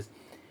because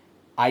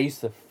I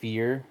used to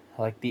fear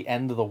like the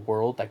end of the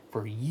world. Like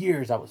for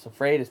years, I was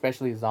afraid,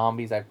 especially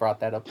zombies. I've brought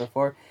that up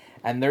before.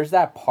 And there's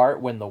that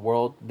part when the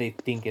world they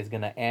think is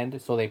gonna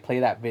end, so they play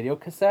that video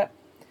cassette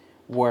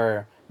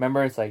where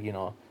remember it's like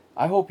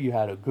I hope you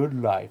had a good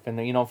life, and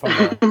then from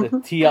the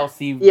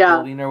TLC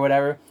building or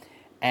whatever.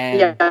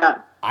 And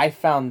I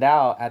found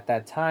out at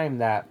that time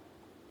that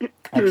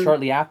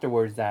shortly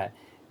afterwards that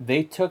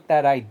they took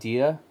that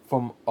idea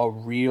from a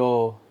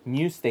real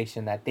news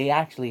station, that they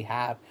actually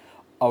have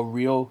a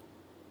real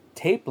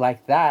tape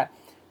like that,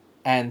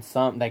 and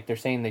some like they're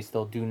saying they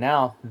still do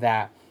now,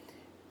 that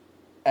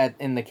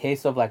in the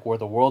case of like where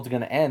the world's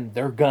gonna end,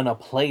 they're gonna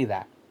play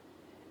that,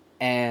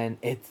 and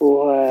it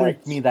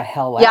freaked me the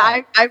hell out.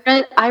 Yeah,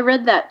 I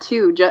read that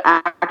too.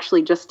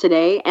 Actually, just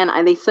today,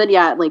 and they said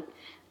like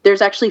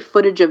there's actually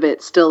footage of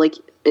it still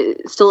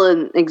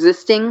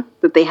existing,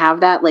 that they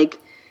have that like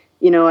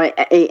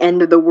a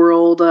end of the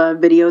world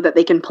video that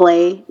they can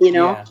play.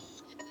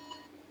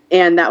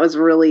 And that was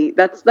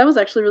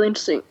actually really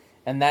interesting.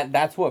 And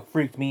that's what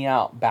freaked me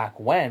out back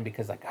when,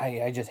 because like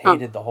I just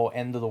hated the whole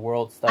end of the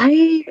world stuff.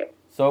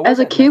 So as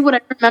a kid, what I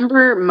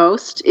remember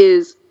most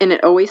is, and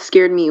it always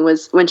scared me,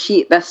 was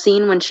that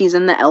scene when she's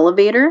in the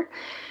elevator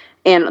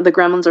and the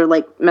gremlins are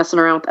like messing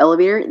around with the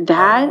elevator.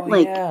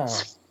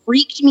 That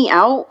freaked me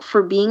out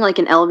for being like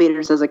in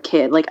elevators as a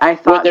kid. Like I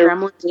thought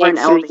gremlins were in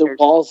elevators. The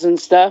walls and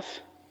stuff?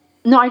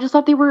 No, I just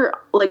thought they were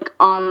like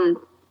on.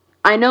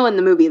 I know in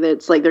the movie that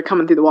it's like they're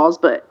coming through the walls,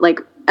 but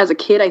like as a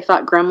kid, I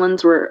thought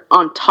gremlins were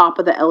on top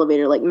of the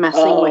elevator, like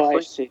messing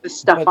with the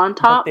stuff on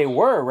top. But they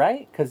were,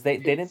 right? Because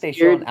they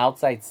show an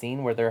outside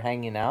scene where they're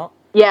hanging out.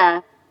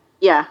 Yeah.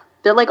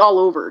 They're like all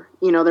over.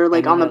 They're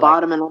like on the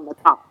bottom and on the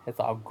top. It's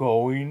all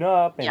going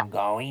up and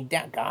going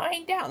down.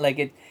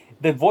 Like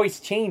the voice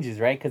changes,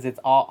 right? Because it's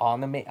all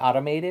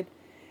automated.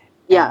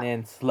 Yeah. And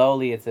then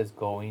slowly it says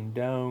going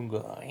down.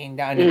 And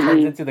it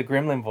turns into the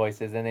gremlin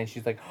voices. And then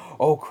she's like,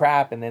 oh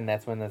crap. And then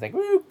that's when it's like,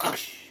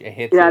 it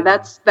hits. Yeah,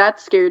 that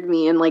scared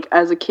me. And like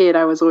as a kid,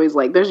 I was always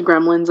like, there's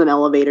gremlins in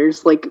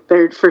elevators. Like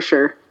they're for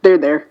sure. They're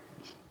there.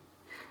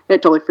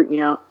 It totally freaked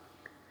me out.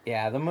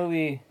 Yeah, the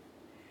movie,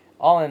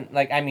 all in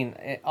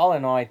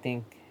all, I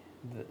think,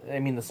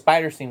 the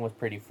spider scene was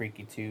pretty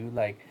freaky too.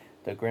 Like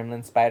the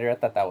gremlin spider, I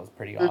thought that was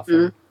pretty awesome.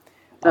 Mm-hmm.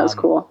 That was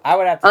cool. I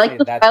would have to say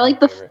that's my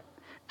favorite.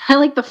 I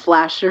like the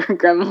Flasher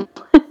gremlin.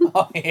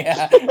 Oh,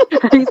 yeah.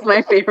 He's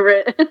my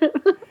favorite.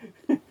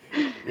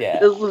 Yeah.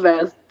 This is the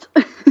best.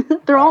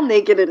 They're all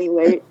naked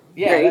anyway.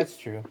 Yeah, right? That's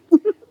true.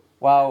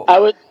 Wow.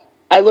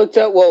 I looked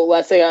up,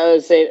 last thing I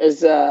would say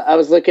is I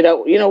was looking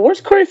up,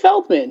 where's Corey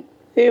Feldman?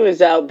 He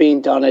was out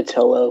being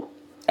Donatello.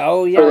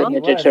 Oh, yeah.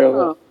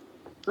 Oh,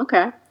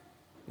 okay.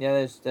 Yeah,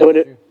 that's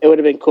true. It would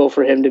have been cool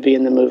for him to be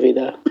in the movie,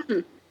 though.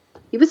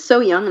 He was so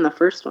young in the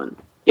first one.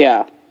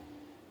 Yeah.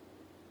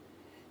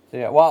 So,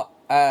 yeah, well,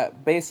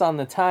 based on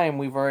the time,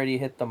 we've already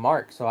hit the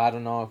mark, so I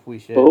don't know if we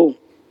should... Oh.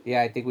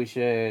 Yeah, I think we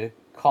should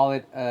call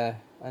it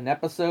an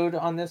episode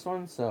on this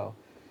one, so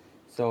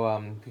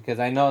because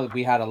I know that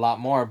we had a lot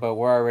more, but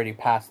we're already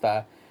past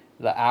the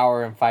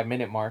hour and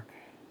 5-minute mark.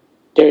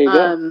 There you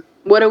go.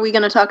 What are we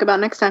going to talk about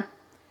next time?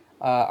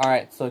 All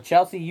right, so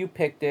Chelsea, you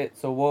picked it,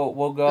 so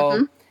we'll go...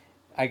 Mm-hmm.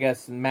 I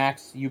guess,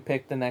 Max, you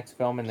pick the next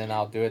film, and then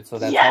I'll do it, so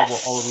that's how we'll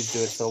always do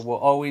it, so we'll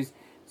always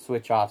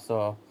switch off,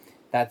 so...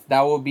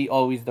 That will be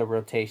always the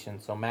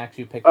rotation. So, Max,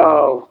 you pick.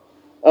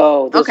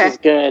 This is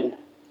good.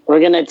 We're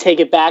going to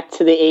take it back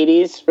to the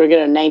 80s. We're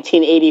going to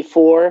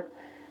 1984.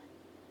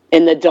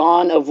 In the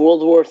dawn of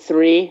World War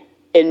III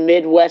in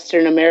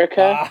Midwestern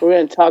America. We're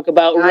going to talk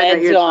about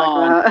Red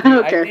Dawn.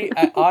 Okay.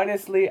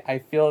 I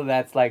feel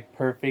that's like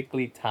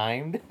perfectly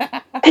timed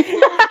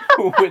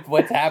with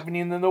what's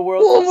happening in the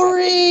world.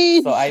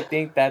 Wolverine! So I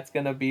think that's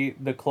going to be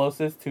the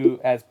closest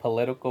to as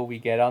political we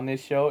get on this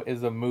show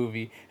is a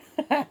movie.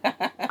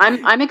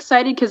 I'm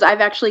excited because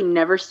I've actually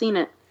never seen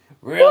it.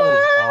 Really?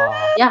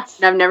 Oh. Yeah,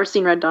 I've never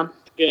seen Red Dawn.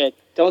 Good.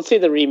 Don't see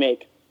the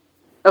remake.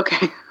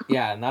 Okay.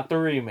 Yeah, not the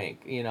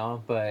remake,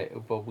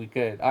 but we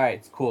could. All right,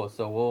 it's cool.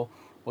 So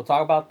we'll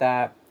talk about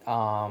that.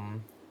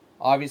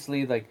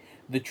 Obviously, like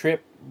the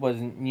trip was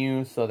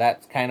new, so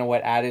that's kind of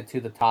what added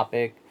to the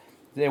topic.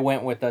 It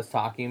went with us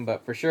talking,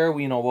 but for sure,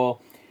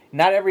 we'll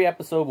not every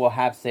episode will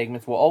have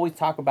segments. We'll always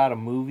talk about a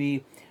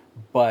movie,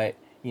 but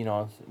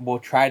we'll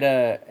try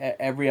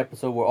to every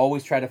episode we'll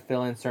always try to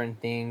fill in certain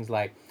things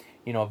like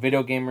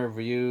video game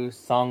reviews,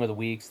 song of the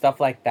week, stuff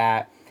like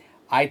that.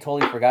 I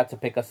totally forgot to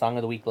pick a song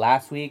of the week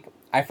last week.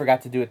 I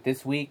forgot to do it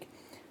this week.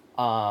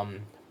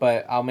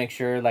 But I'll make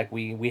sure like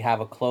we have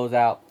a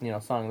closeout,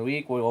 song of the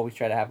week. We'll always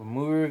try to have a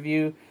movie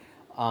review.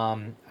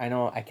 I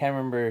know I can't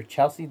remember,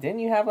 Chelsea, didn't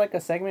you have like a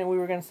segment we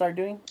were gonna start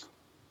doing?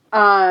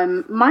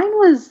 Mine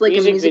was like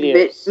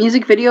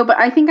music video, but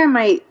I think I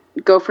might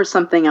go for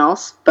something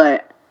else,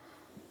 but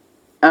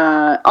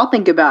I'll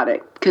think about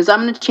it because I'm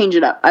gonna change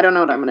it up. I don't know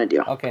what I'm gonna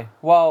do. Okay.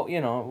 Well,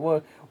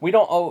 we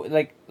don't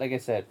like I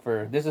said,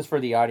 this is for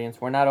the audience.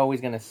 We're not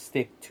always gonna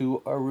stick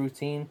to a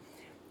routine.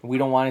 We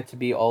don't want it to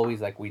be always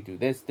like we do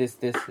this.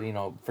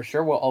 For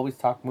sure we'll always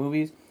talk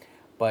movies,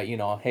 but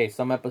hey,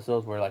 some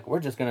episodes we're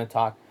just gonna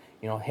talk,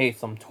 hey,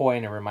 some toy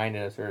and it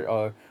reminded us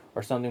or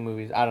something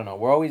movies. I don't know.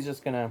 We're always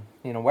just gonna,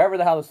 wherever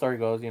the hell the story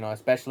goes,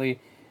 especially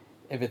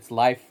if it's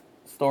life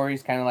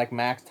stories, kind of like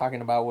Max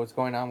talking about what's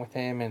going on with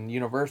him and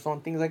Universal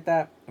and things like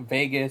that.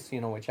 Vegas,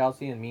 with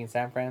Chelsea and me and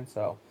San Fran.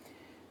 So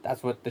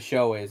that's what the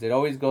show is. It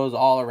always goes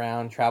all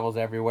around, travels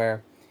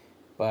everywhere.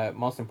 But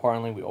most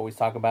importantly, we always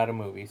talk about a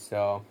movie.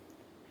 So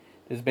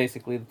this is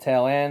basically the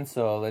tail end.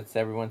 So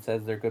everyone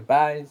says their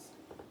goodbyes.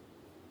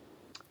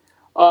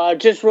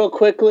 Just real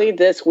quickly,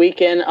 this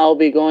weekend I'll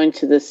be going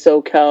to the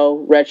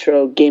SoCal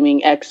Retro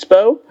Gaming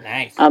Expo.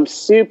 Nice. I'm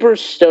super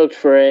stoked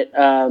for it.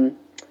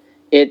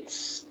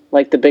 It's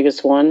like the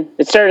biggest one.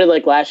 It started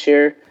like last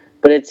year,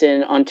 but it's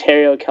in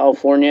Ontario,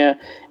 California,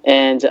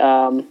 and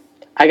I'm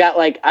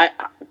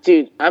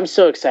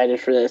so excited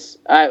for this.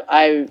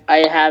 I've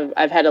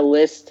had a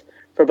list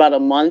for about a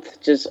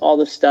month, just all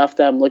the stuff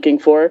that I'm looking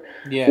for.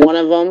 Yeah. One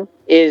of them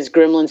is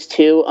Gremlins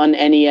 2 on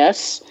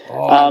NES.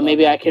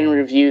 Maybe I can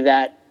review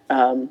that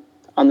on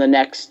the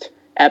next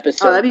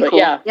episode. Oh, that'd be cool.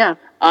 Yeah,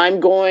 I'm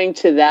going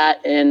to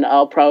that, and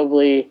I'll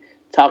probably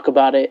talk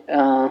about it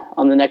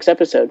on the next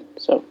episode.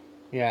 So.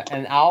 Yeah,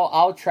 and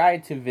I'll try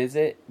to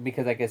visit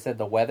because, like I said,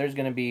 the weather's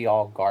gonna be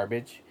all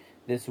garbage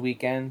this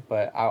weekend.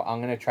 But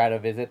I'm gonna try to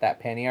visit that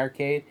Penny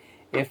Arcade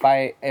if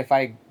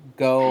I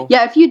go.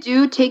 Yeah, if you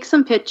do, take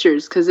some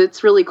pictures because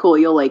it's really cool.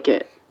 You'll like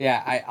it.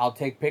 Yeah, I'll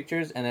take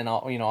pictures and then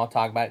I'll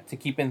talk about it to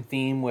keep in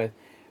theme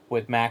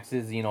with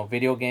Max's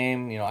video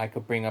game. I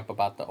could bring up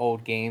about the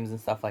old games and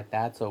stuff like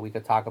that, so we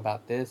could talk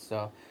about this.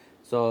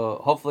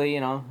 So hopefully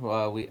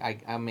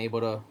I'm able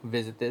to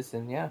visit this,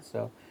 and yeah,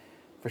 so.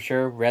 For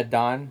sure, Red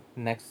Dawn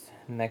next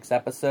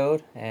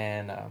episode,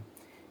 and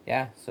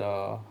so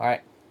all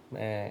right.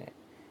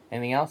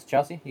 Anything else,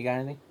 Chelsea? You got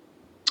anything?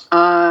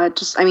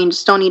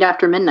 Just don't eat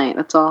after midnight.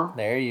 That's all.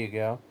 There you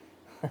go.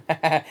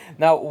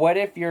 Now, what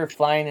if you're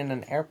flying in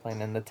an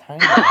airplane and the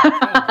time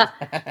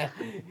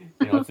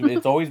changes?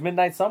 It's always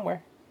midnight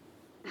somewhere.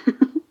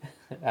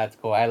 That's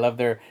cool. I love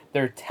their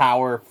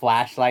tower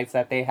flashlights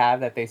that they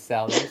have that they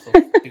sell. They're so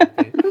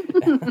stupid.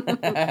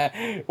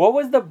 What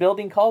was the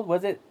building called?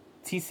 Was it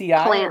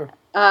TCI?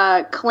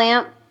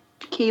 Clamp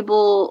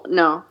cable.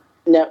 No.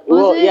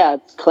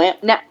 It's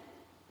Clamp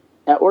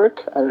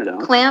Network. I don't know.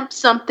 Clamp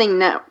something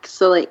network.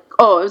 So it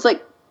was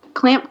like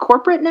Clamp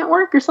Corporate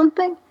Network or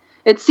something.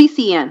 It's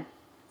CCN.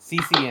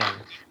 CCN.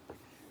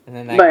 And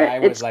then that guy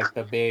was like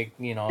the big,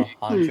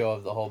 honcho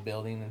of the whole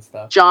building and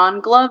stuff.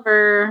 John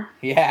Glover.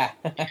 Yeah.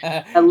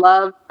 I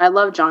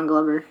love John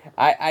Glover.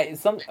 I'll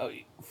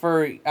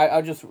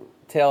just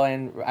tail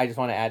end. I just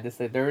want to add this,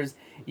 that there was,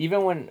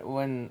 even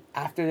when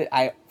after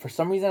for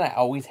some reason I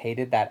always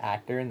hated that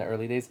actor in the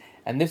early days,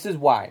 and this is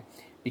why,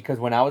 because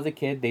when I was a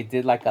kid they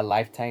did like a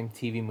Lifetime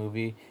TV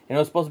movie, and it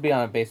was supposed to be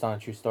based on a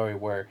true story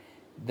where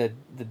the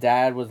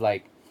dad was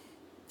like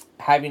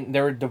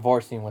they were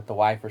divorcing with the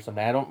wife or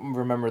something. I don't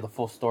remember the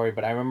full story,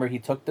 but I remember he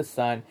took the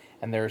son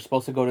and they were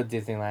supposed to go to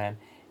Disneyland,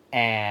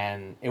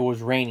 and it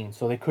was raining,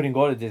 so they couldn't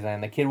go to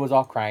Disneyland. The kid was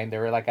all crying. They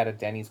were like at a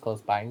Denny's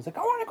close by. He's like,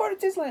 I want to go to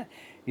Disneyland.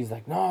 He's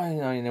like, no,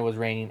 and it was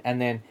raining. And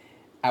then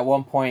at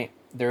one point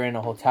they're in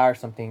a hotel or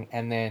something,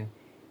 and then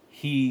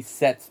he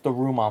sets the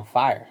room on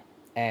fire,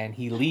 and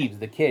he leaves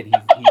the kid.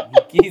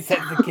 He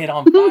sets the kid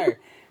on fire,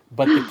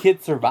 but the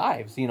kid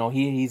survives.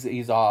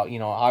 He's all,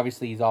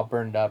 obviously he's all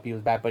burned up. He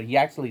was bad, but he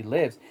actually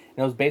lives.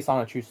 And it was based on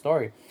a true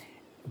story.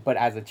 But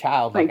as a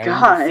child, I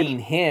remember seeing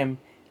him,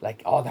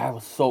 like, oh, that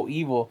was so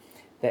evil.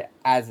 That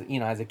as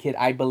a kid,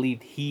 I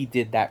believed he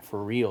did that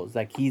for reals.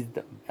 Like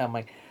I'm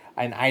like,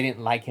 and I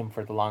didn't like him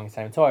for the longest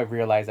time until I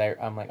realized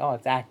I'm like, oh,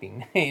 it's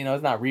acting.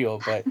 It's not real.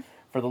 But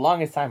for the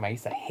longest time, I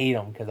used to hate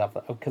him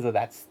because of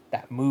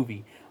that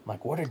movie. I'm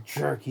like, what a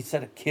jerk! He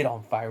set a kid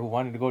on fire who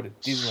wanted to go to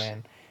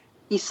Disneyland.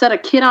 He set a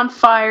kid on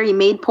fire. He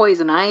made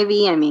poison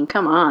ivy. I mean,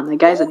 come on, the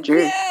guy's a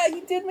jerk. Yeah,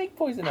 he did make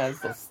poison ivy.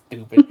 So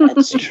stupid.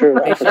 That's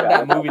true. They showed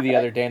that movie the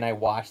other day, and I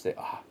watched it.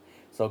 Oh,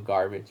 so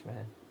garbage,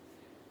 man.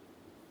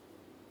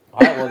 All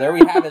right, well, there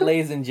we have it,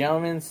 ladies and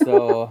gentlemen.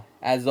 So,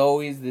 as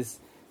always,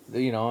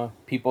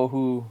 people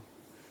who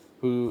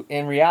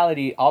in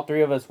reality, all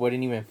three of us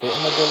wouldn't even fit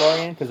in the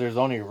DeLorean because there's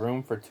only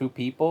room for 2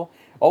 people.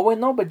 Oh, wait,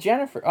 no, but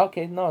Jennifer.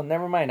 Okay, no,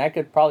 never mind. I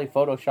could probably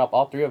Photoshop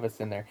all 3 of us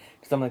in there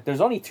because I'm like,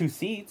 there's only 2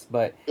 seats,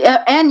 but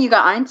Yeah, and you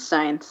got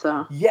Einstein,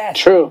 so. yes,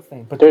 True.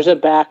 Einstein. But There's a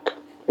back.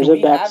 There's do a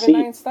we back have seat.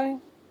 an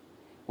Einstein?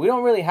 We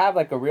don't really have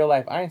like a real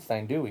life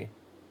Einstein, do we?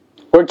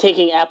 We're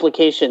taking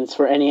applications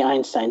for any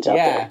Einsteins out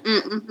Yeah.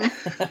 there.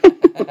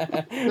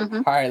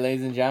 All right,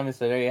 ladies and gentlemen.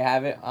 So there you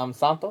have it. I'm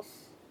Santos.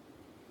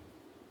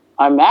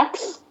 I'm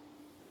Max.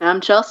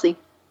 I'm Chelsea.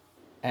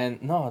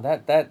 And no,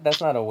 that's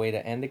not a way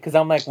to end it. Because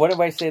I'm like, what if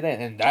I say that?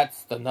 And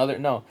that's another...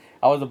 No,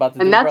 I was about to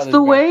do And that's Brothers the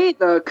Grimm. way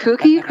the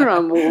cookie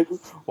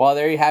crumbles. Well,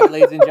 there you have it,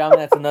 ladies and gentlemen.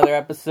 That's another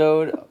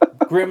episode.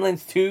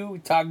 Gremlins 2, we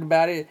talked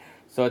about it.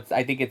 So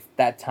I think it's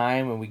that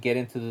time when we get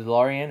into the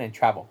DeLorean and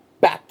travel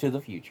back to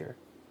the future.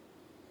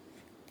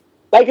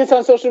 Like us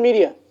on social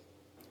media.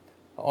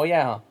 Oh,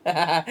 yeah,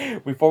 huh?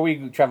 Before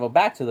we travel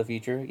back to the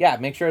future, yeah,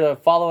 make sure to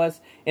follow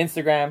us.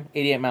 Instagram,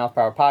 88 Miles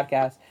Per Hour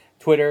Podcast.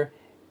 Twitter,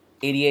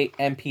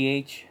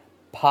 88MPH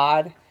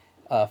Pod.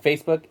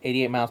 Facebook,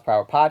 88 Miles Per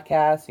Hour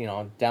Podcast.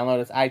 Download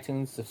us,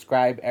 iTunes,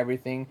 subscribe,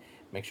 everything.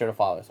 Make sure to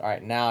follow us. All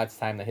right, now it's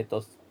time to hit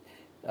those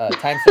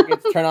time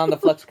circuits, turn on the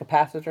flux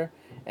capacitor,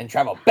 and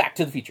travel back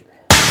to the future.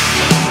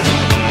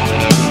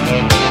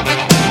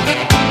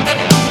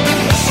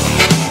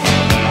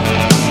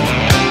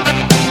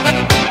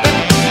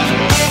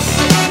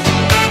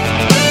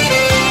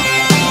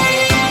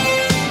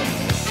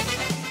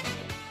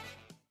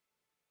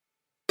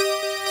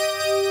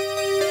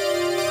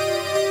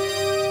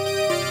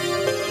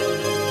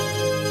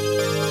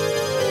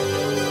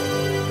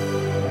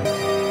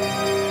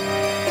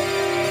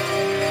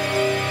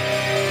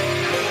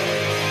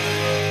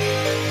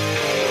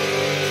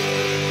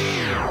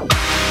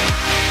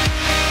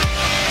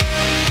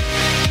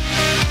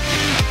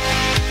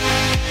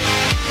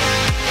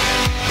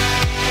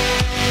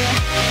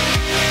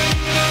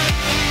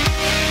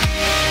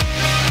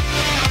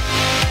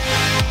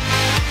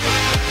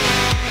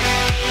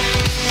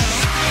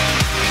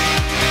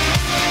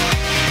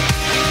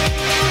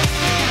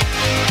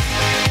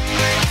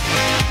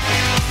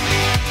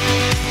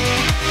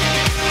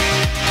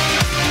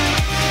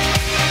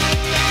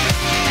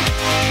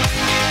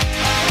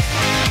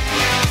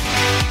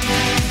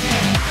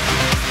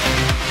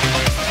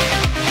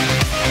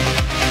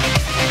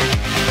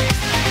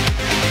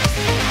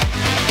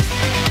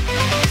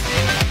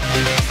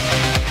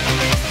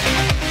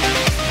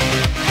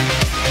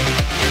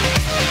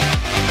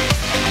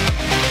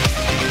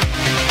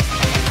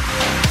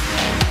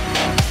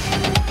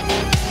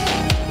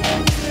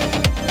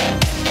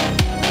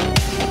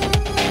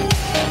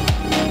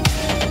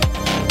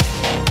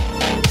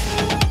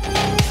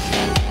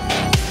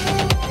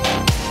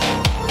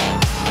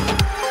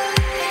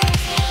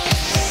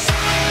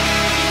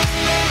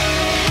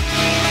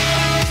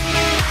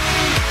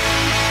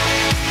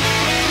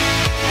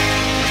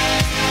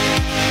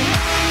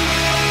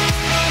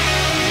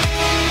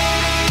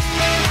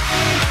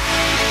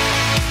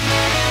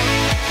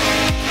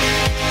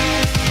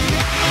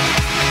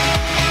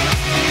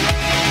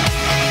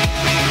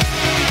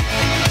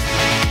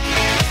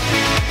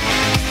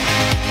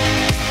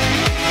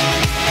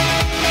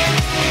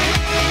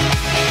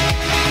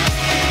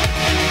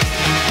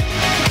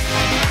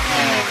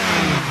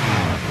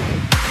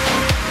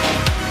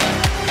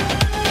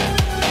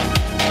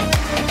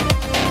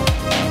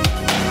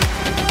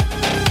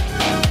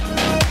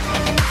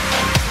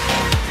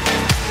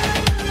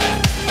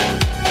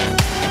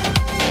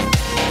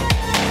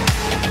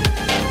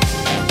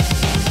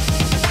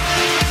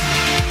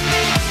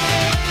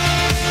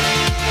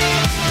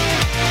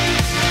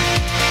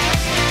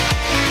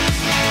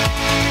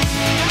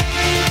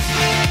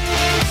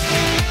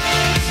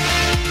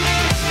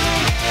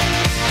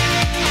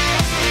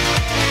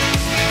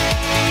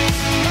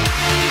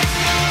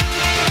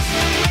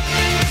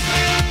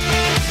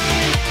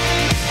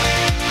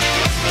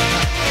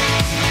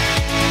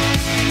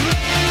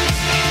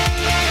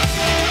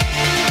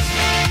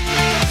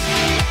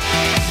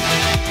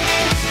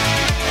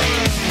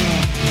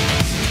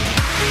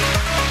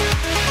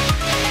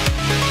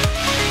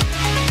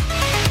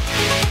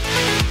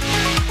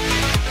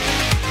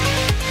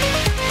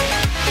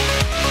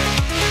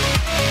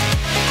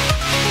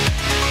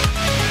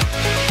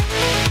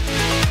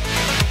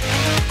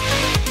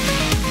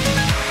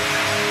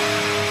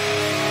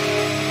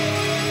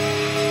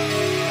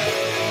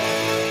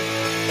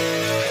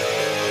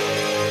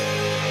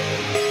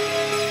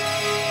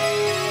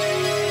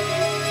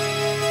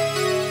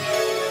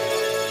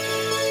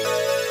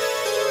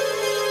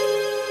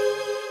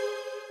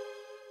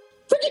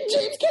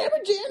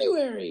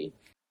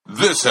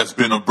 This has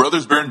been a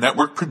Brothers Bear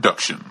Network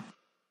production.